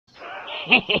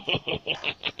Hey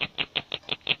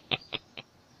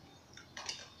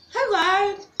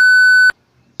guys,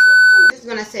 I'm just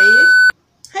gonna say it.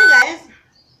 Hey guys,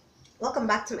 welcome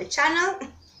back to my channel.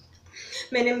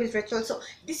 My name is Rachel. So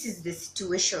this is the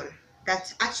situation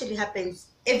that actually happens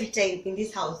every time in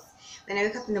this house. When I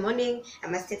wake up in the morning, I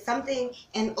must take something,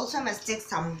 and also I must take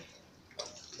some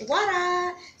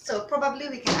water. So probably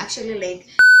we can actually like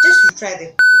just try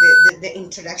the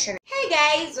introduction. Hey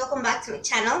guys, welcome back to my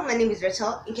channel. My name is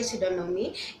Rachel, in case you don't know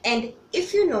me, and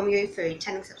if you know me, if you're a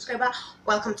returning subscriber,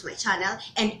 welcome to my channel.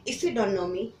 And if you don't know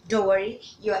me, don't worry,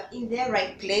 you are in the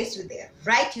right place with the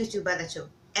right YouTuber that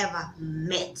you've ever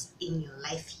met in your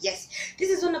life. Yes, this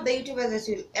is one of the YouTubers that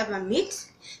you'll ever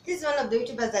meet. This is one of the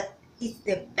YouTubers that is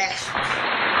the best.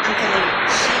 I'm telling you,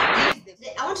 she is the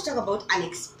best. I want to talk about an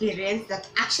experience that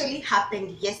actually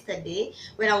happened yesterday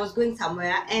when I was going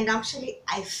somewhere, and actually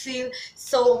I feel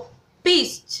so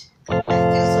pissed. I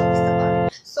feel so pissed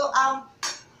about it. So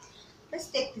let's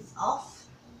take this off.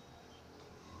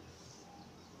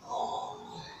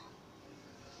 Oh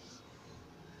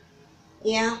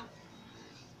yeah,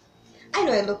 I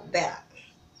know I look better,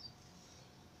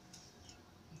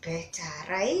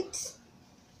 right?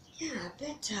 Yeah,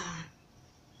 better.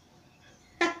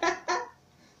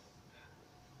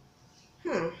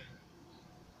 hmm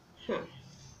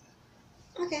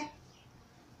Okay,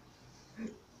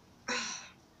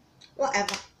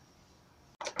 whatever.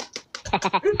 I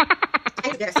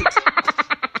need to get a seat.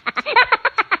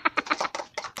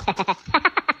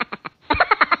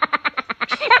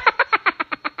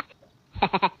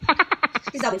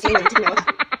 This is how I'm feeling when I'm taking my order.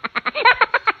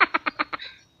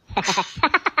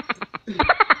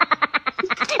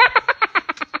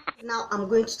 Now I'm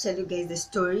going to tell you guys the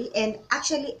story, and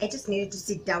actually I just needed to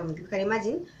sit down with you. You can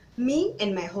imagine me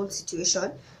and my whole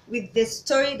situation with the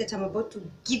story that I'm about to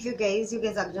give you guys. You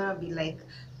guys are gonna be like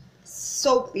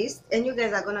so pissed, and you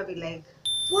guys are gonna be like,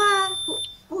 what?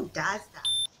 Who does that?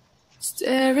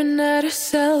 Staring at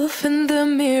herself in the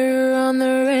mirror on the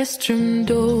restroom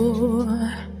door.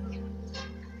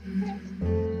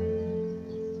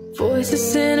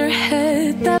 Voices in her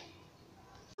head that I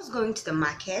was going to the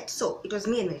market, so it was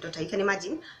me and my daughter. You can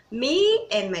imagine me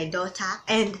and my daughter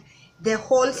and the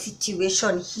whole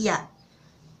situation here.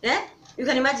 Yeah, you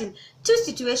can imagine two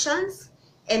situations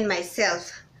and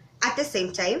myself at the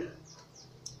same time.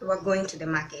 We're going to the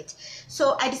market,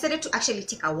 so I decided to actually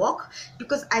take a walk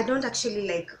because I don't actually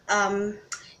like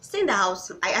stay in the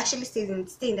house. I actually stay in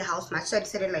the house much, so I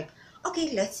decided like, okay,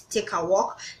 let's take a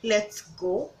walk, let's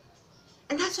go.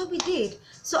 And that's what we did.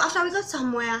 So after we got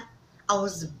somewhere, I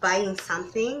was buying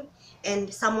something,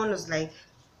 and someone was like,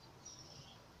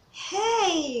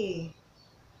 hey,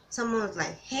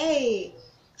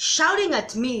 shouting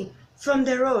at me from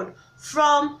the road,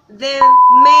 from the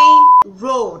main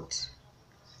road.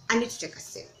 I need to take a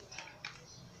sip.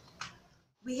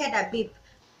 We had a beep.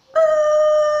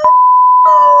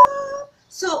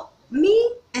 So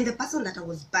me and the person that I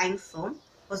was buying from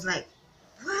was like,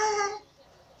 what?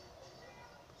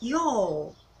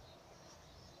 Yo,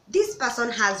 this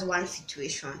person has one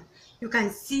situation. You can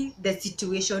see the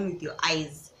situation with your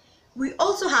eyes. We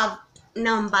also have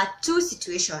number two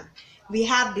situation. We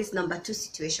have this number two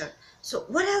situation. So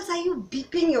what else are you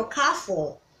beeping your car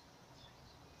for?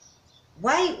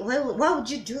 Why would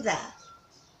you do that?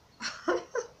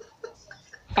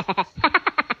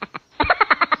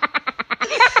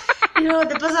 You know,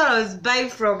 the person I was buying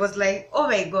from was like, oh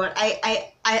my god,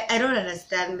 I don't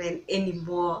understand men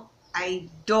anymore. I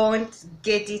don't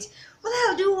get it. What the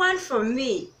hell do you want from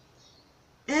me?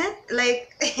 Eh?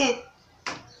 Like,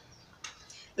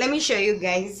 let me show you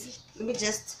guys. Let me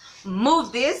just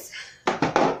move this.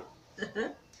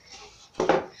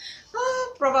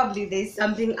 Oh, probably there's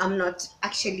something I'm not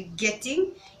actually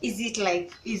getting. Is it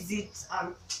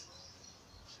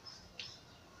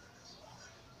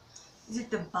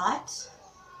the butt?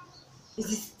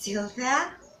 Is it still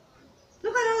there?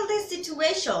 Look at all this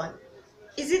situation.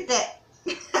 Is it the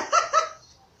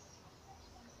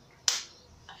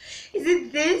is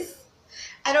it this?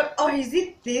 I don't, or is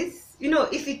it this? You know,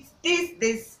 if it's this,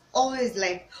 there's always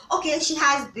like, okay, she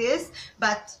has this,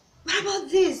 but what about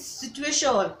this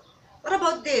situation? What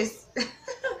about this?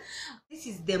 This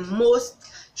is the most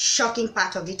shocking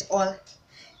part of it all.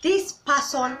 This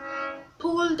person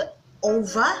pulled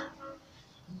over,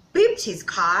 beeped his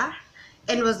car,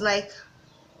 and was like,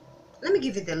 let me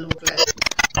give you the look, like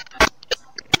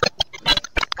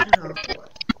I don't know what.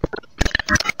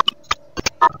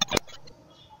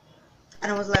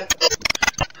 And I was like,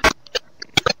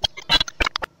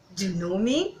 do you know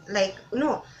me? Like,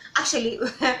 no, actually,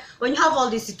 when you have all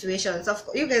these situations, of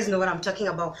course, you guys know what I'm talking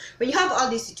about. When you have all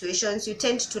these situations, you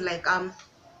tend to like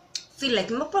feel like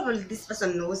probably this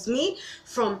person knows me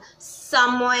from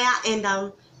somewhere,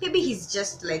 and maybe he's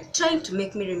just like trying to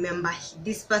make me remember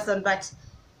this person, but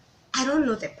I don't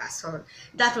know the person.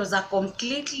 That was a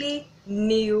completely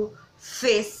new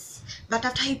face. But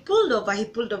after he pulled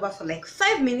over for like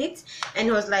 5 minutes, and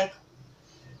he was like,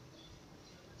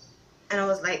 and I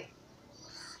was like,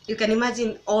 you can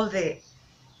imagine all the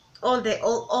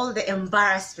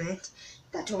embarrassment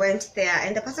that went there.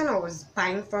 And the person I was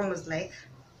buying from was like,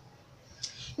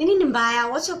 Nini Mbaya,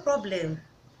 what's your problem?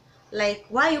 Like,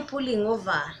 why are you pulling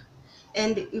over?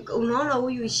 And unaona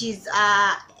huyu, she's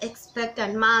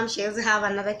expectant mom, she doesn't have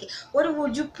another kid. What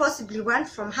would you possibly want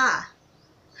from her?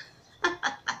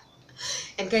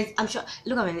 And guys, I'm sure,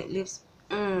 look at my lips.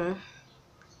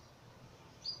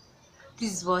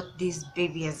 This is what this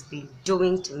baby has been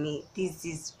doing to me. This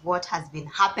is what has been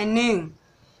happening.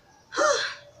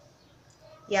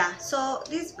 Yeah, so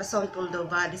this person pulled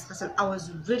over. This person, I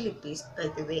was really pissed, by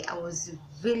the way. I was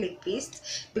really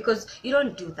pissed, because you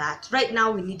don't do that. Right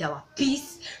now we need our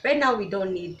peace. Right now we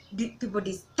don't need people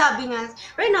disturbing us.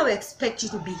 Right now we expect you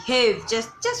to behave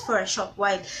just for a short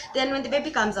while. Then when the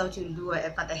baby comes out, you'll do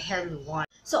whatever the hell you want.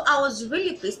 So I was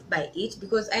really pissed by it,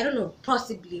 because I don't know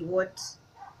possibly what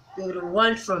you would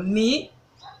want from me.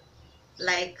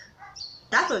 Like,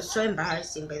 that was so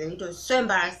embarrassing, by the way. It was so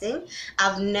embarrassing.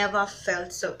 I've never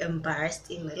felt so embarrassed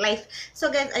in my life.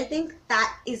 So guys, I think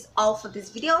that is all for this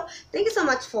video. Thank you so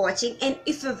much for watching, and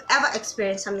if you've ever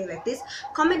experienced something like this,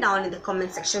 comment down in the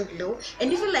comment section below.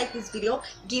 And if you like this video,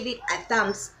 give it a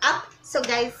thumbs up. So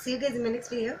guys, see you guys in my next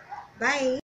video. Bye.